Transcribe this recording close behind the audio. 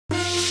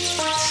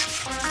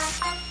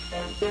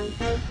Hey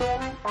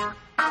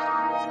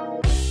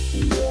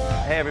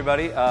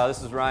everybody,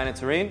 this is Ryan and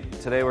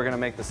Terrine. Today we're going to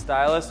make the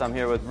stylist. I'm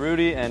here with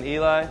Rudy and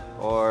Elie,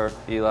 or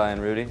Elie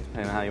and Rudy,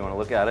 depending on how you want to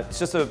look at it. It's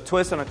just a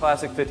twist on a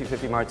classic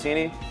 50-50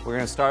 martini. We're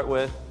going to start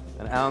with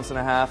 1.5 ounces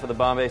of the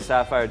Bombay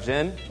Sapphire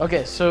gin.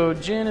 Okay, so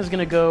gin is going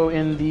to go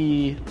in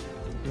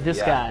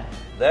this guy.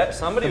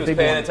 Somebody was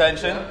paying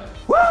attention.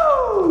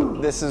 Woo!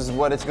 This is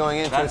what it's going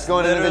into. That's it's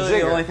going into the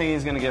jigger. The only thing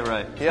he's going to get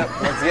right.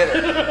 Yep, let's get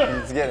it.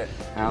 Let's get it.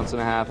 1.5 ounces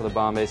of the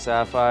Bombay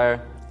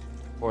Sapphire.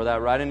 Pour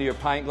that right into your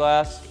pint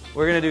glass.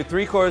 We're going to do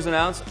 3/4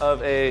 ounce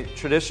of a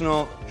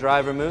traditional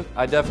dry vermouth.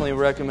 I definitely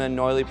recommend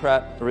Noilly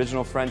Prat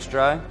Original French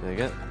Dry. Dig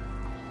it.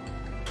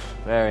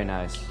 Very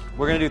nice.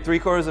 We're going to do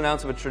 3/4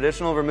 ounce of a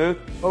traditional vermouth.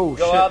 Oh,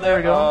 go shit. out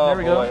there. There we go. Oh, there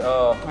we go. boy.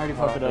 Oh. I already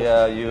fucked it up.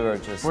 Yeah, you are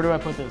just... Where do I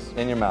put this?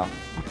 In your mouth.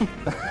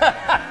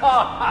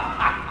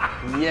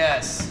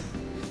 Yes.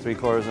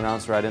 3/4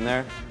 ounce right in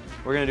there.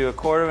 We're going to do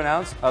 1/4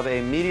 ounce of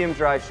a medium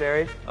dry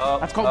sherry. Oh,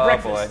 that's called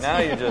breakfast. Boy. Now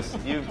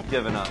you've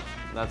given up.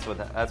 That's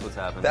what's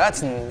happened.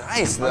 That's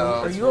nice,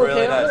 though. Are you okay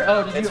really over nice. there?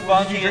 Oh, it's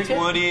funky, it's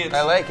woody.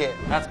 I like it.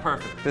 That's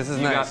perfect. This is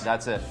nice.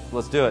 That's it.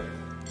 Let's do it.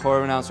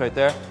 1/4 ounce right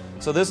there.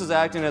 So this is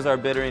acting as our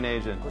bittering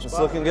agent. It's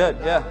looking good,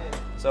 yeah.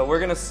 So we're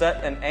gonna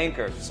set an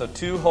anchor. So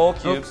 2 whole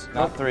cubes,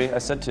 not 3, I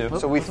said 2.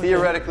 So we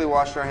theoretically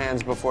washed our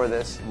hands before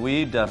this.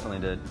 We definitely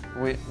did.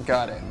 We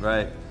got it.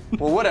 Right.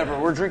 Well, whatever,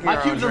 we're drinking our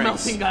own cubes are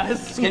drinks. melting,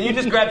 guys. Can you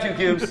just grab 2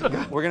 cubes?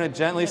 We're gonna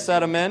gently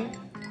set them in,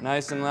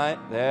 nice and light.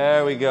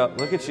 There we go.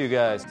 Look at you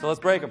guys. So let's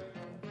break them.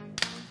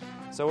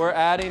 So we're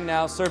adding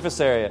now surface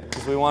area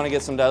because we want to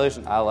get some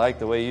dilution. I like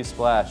the way you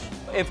splash.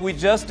 If we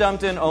just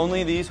dumped in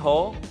only these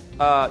whole,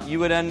 you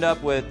would end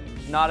up with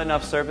not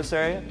enough surface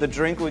area. The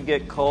drink would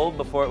get cold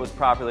before it was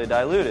properly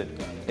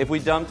diluted. If we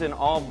dumped in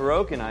all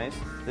broken ice,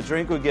 the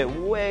drink would get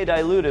way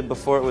diluted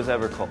before it was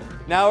ever cold.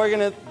 Now we're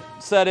going to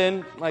set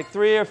in like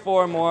 3 or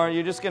 4 more.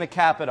 You're just going to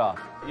cap it off.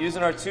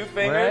 Using our 2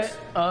 fingers,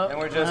 and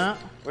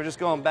we're just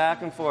going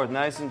back and forth,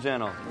 nice and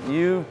gentle.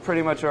 You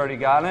pretty much already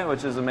got it,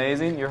 which is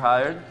amazing. You're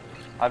hired.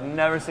 I've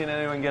never seen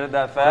anyone get it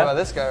that fast. What about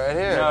this guy right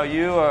here? No,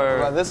 you are.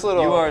 What about this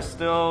little? You are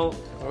still.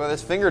 What about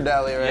this finger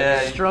dally right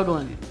here?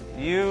 Struggling.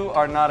 You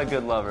are not a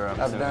good lover.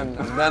 I've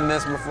done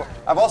this before.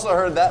 I've also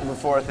heard that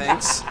before.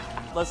 Thanks.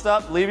 Let's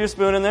stop. Leave your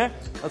spoon in there.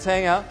 Let's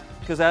hang out.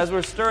 Because as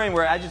we're stirring,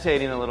 we're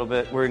agitating a little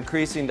bit. We're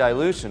increasing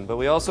dilution, but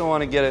we also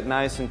want to get it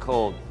nice and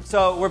cold.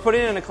 So we're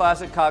putting it in a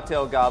classic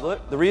cocktail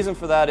goblet. The reason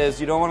for that is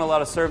you don't want a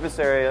lot of surface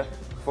area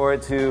for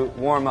it to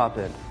warm up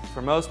in.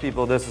 For most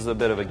people, this is a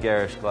bit of a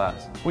garish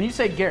glass. When you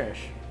say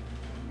garish,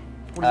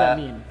 what does that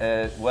mean?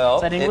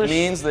 Well, that it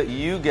means that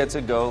you get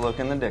to go look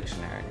in the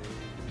dictionary.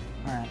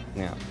 All right.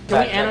 Yeah. Can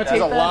we annotate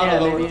There's a lot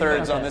that? of lower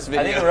thirds on this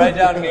video. I think right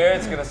down here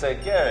it's going to say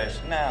garish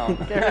now.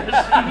 Garish.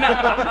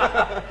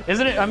 No.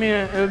 Isn't it? I mean,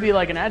 it would be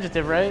like an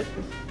adjective, right?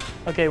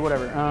 Okay,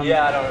 whatever.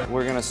 Yeah, I don't.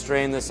 We're going to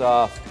strain this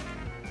off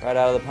right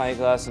out of the pint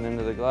glass and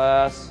into the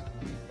glass.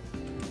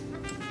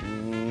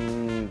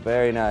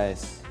 Very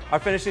nice. Our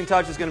finishing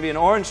touch is going to be an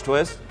orange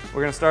twist.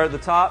 We're going to start at the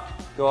top,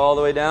 go all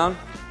the way down.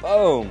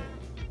 Boom.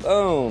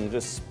 Boom.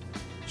 Just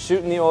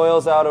shooting the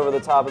oils out over the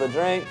top of the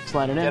drink.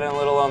 Slide it in. Getting a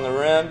little on the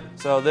rim.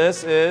 So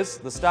this is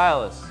the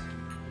stylist.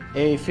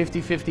 A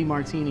 50-50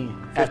 martini.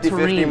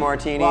 50-50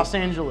 martini. Los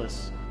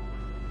Angeles.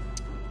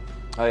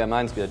 Oh yeah,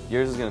 mine's good.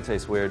 Yours is going to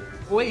taste weird.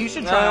 Wait, you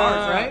should try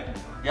ours, right?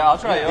 Yeah, I'll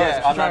try yours.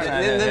 Yeah, I'm not try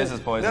trying it. to. His is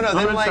poison. No, I'm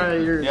then gonna try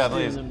like. yours. Yeah,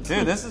 please.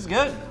 Dude, this is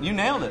good. You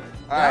nailed it.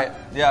 All right.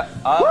 Yeah.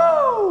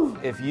 Woo!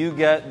 If you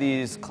get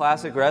these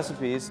classic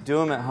recipes, do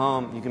them at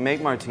home. You can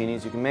make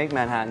martinis. You can make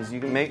Manhattans.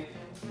 You can make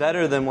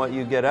better than what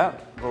you get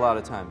out a lot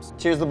of times.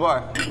 Cheers the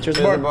bar. Cheers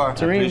the bar.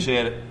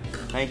 Appreciate it.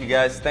 Thank you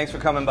guys. Thanks for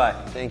coming by.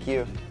 Thank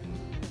you.